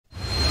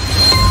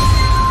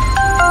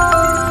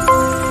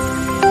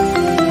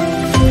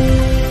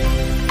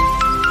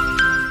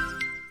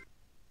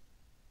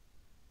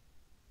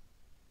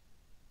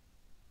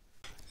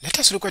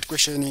let's look at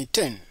question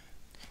 10.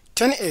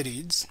 10a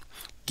reads,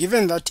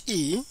 given that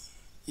E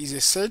is a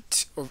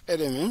set of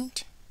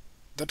elements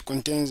that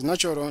contains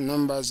natural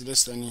numbers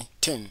less than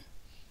 10,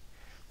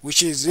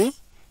 which is the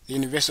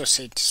universal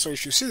set. So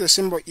if you see the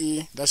symbol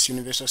E, that's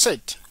universal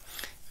set.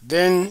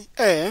 Then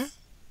A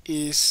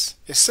is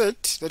a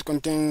set that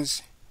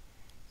contains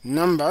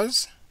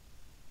numbers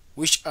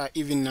which are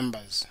even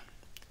numbers,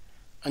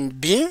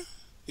 and B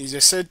is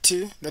a set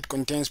that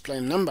contains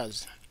prime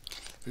numbers.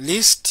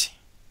 List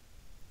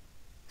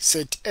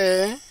set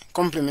A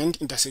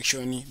complement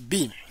intersection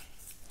B.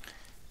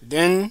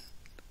 Then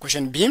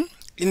question B,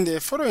 in the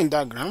following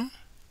diagram,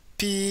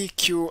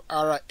 PQRSTU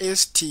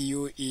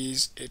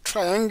is a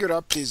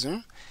triangular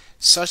prism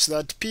such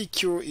that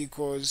PQ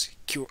equals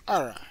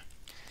QR.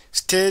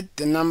 State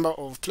the number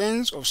of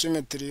planes of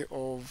symmetry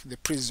of the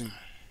prism.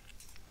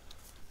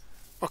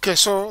 Okay,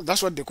 so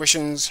that's what the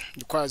questions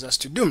requires us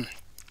to do.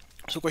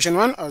 So question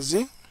 1 has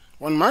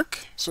 1 mark,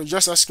 so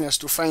just asking us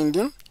to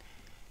find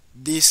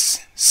this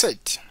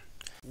set.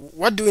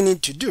 What do we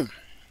need to do?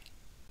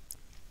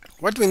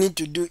 What we need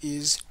to do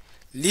is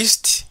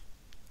list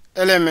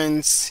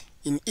elements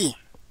in E.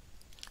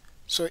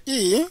 So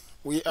E,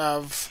 we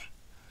have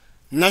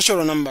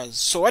natural numbers.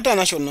 So what are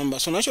natural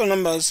numbers? So natural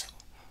numbers,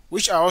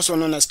 which are also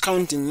known as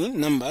counting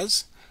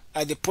numbers,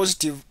 are the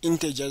positive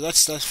integers that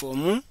start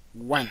from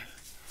 1.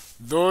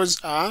 Those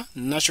are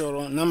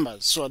natural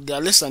numbers. So they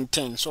are less than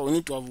 10. So we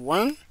need to have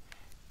 1,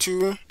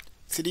 2,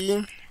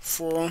 3,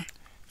 4,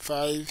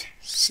 5,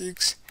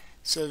 6,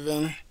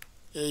 7,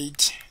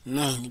 8,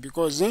 9,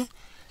 because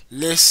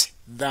less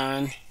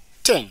than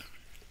 10.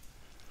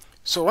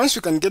 So once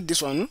you can get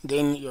this one,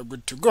 then you're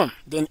good to go.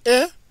 Then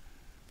A,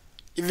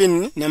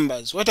 even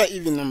numbers. What are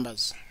even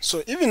numbers?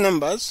 So even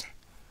numbers,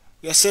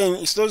 we are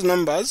saying it's those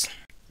numbers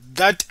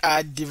that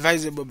are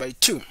divisible by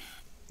 2.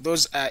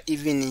 Those are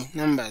even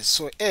numbers.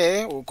 So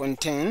A will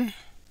contain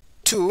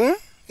 2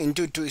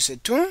 into 2 is a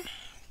 2,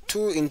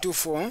 2 into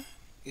 4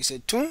 is a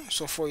 2,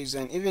 so 4 is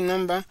an even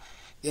number.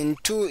 Then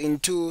 2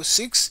 into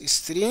 6 is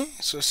 3,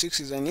 so 6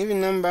 is an even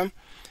number.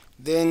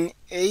 Then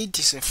 8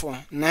 is a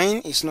 4, 9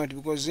 is not,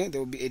 because there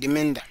will be a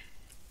remainder.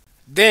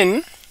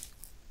 Then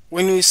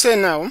when we say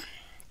now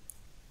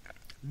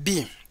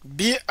B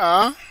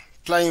are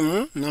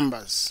prime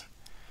numbers.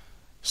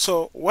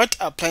 So what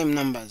are prime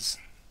numbers?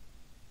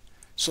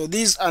 So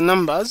these are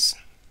numbers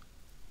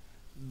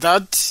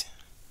that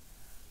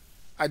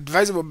are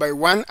divisible by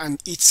 1 and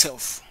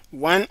itself.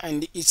 1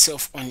 and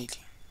itself only.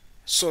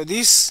 So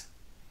this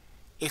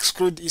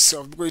exclude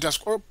itself, because it has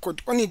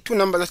got only 2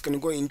 numbers that can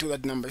go into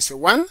that number. It's a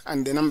 1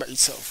 and the number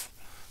itself.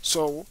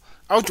 So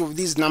out of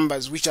these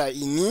numbers which are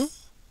in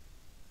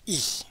E,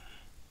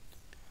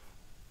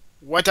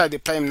 what are the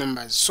prime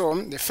numbers? So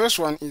the first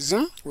one is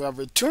we have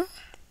a 2,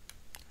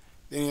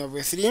 then we have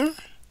a 3,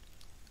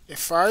 a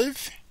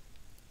 5,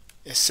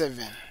 a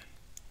 7.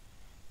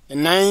 A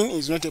 9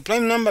 is not a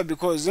prime number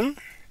because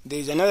there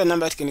is another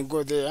number that can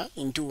go there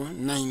into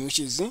 9, which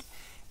is a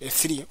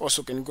 3,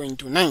 also can go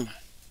into 9.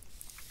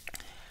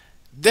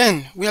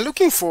 Then we are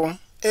looking for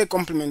A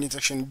complement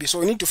intersection B, so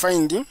we need to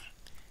find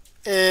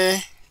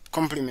A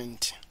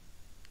complement.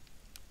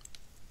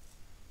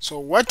 So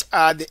what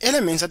are the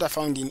elements that are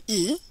found in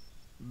E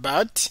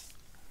but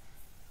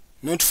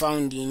not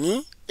found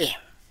in A?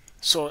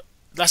 So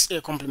that's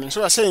A complement.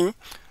 So we are saying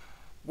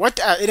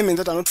what are elements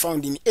that are not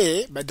found in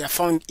A but they are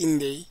found in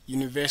the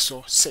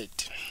universal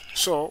set.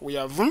 So we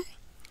have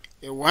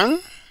a 1,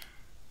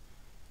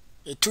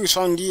 a 2 is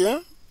found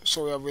here,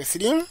 so we have a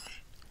 3,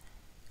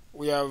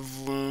 we have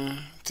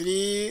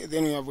 3,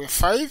 then we have a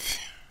 5,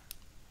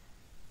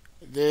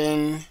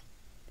 then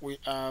we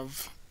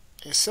have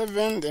a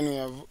 7, then we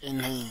have a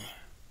 9.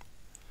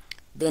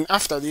 Then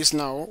after this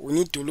now we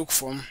need to look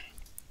for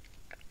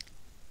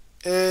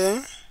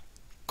A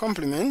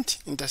complement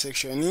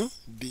intersection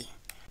B.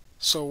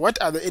 So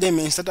what are the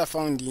elements that are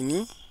found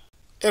in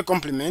A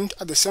complement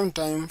at the same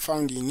time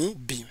found in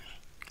B?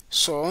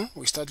 So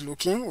we start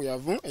looking. We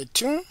have a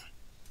 2,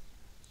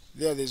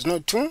 there's no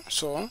 2,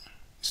 so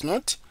it's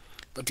not,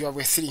 but we have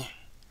a 3,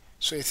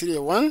 so a 3,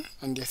 a 1,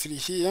 and a 3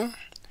 here.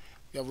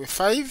 We have a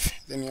 5,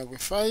 then we have a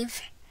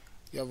 5,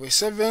 we have a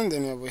 7,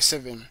 then we have a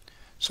 7.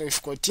 So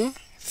we've got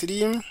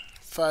 3,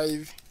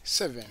 5,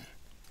 7.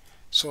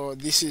 So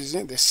this is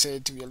the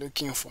set we are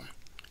looking for,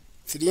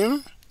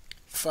 3,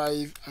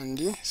 5,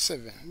 and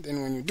 7.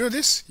 Then when you do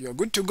this, you are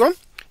good to go.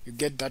 You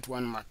get that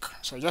 1 mark.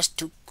 So I just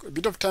took a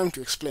bit of time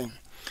to explain.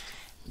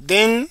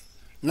 Then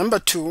number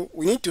 2,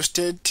 we need to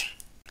state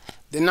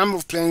the number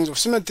of planes of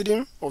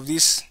symmetry of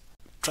this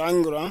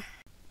triangular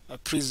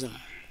prism.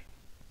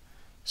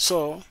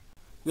 So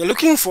we are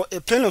looking for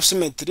a plane of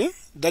symmetry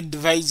that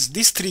divides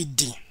this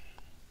 3D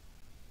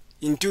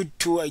into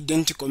 2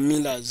 identical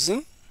mirrors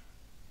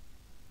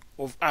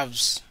of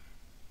halves.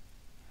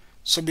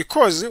 So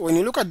because when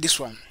you look at this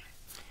one,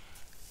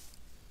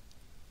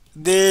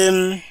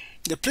 the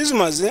prism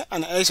has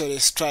an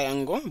isosceles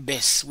triangle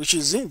base, which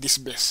is this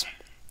base.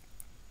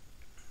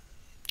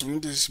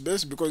 And this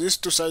base, because these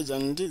 2 sides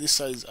and these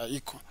sides are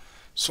equal,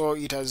 so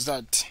it has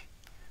that.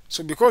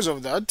 So because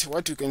of that,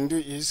 what we can do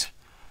is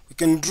we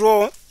can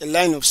draw a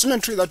line of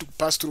symmetry that will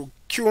pass through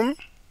Q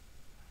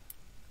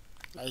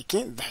like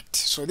that.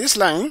 So this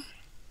line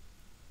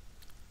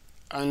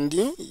and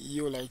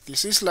you like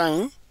this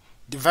line,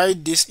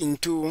 divide this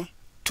into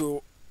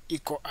two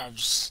equal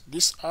halves,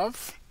 this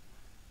half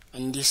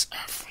and this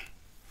half,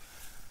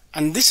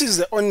 and this is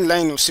the only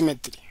line of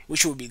symmetry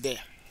which will be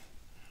there.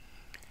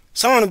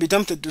 Someone will be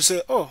tempted to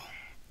say, oh,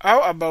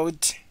 how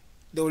about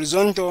the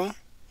horizontal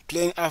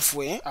plane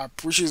halfway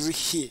up, which is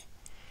here?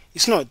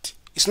 It's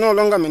no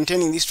longer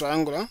maintaining this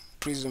triangular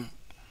prism,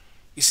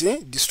 you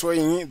see,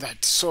 destroying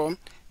that. So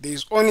there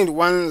is only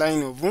one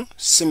line of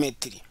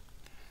symmetry.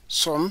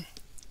 So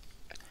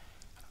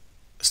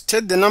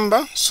state the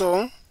number.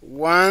 So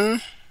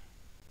 1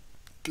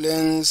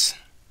 planes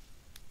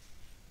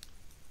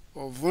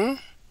of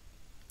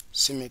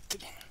symmetry.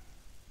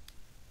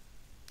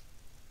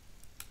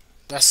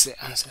 That's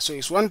the answer. So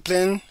it's one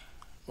plane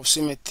of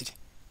symmetry.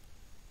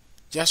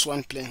 Just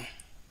one plane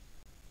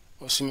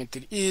of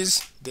symmetry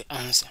is the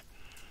answer.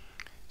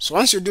 So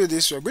once you do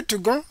this, you're good to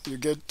go. You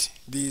get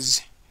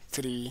these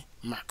 3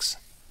 marks.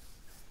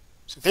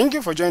 So thank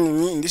you for joining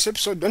me in this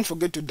episode. Don't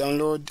forget to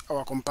download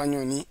our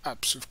companion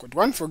apps. We've got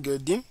one for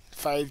grade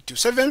 5 to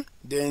 7,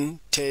 then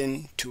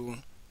 10 to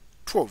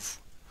 12.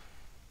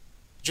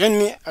 Join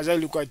me as I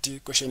look at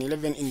question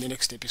 11 in the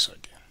next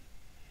episode.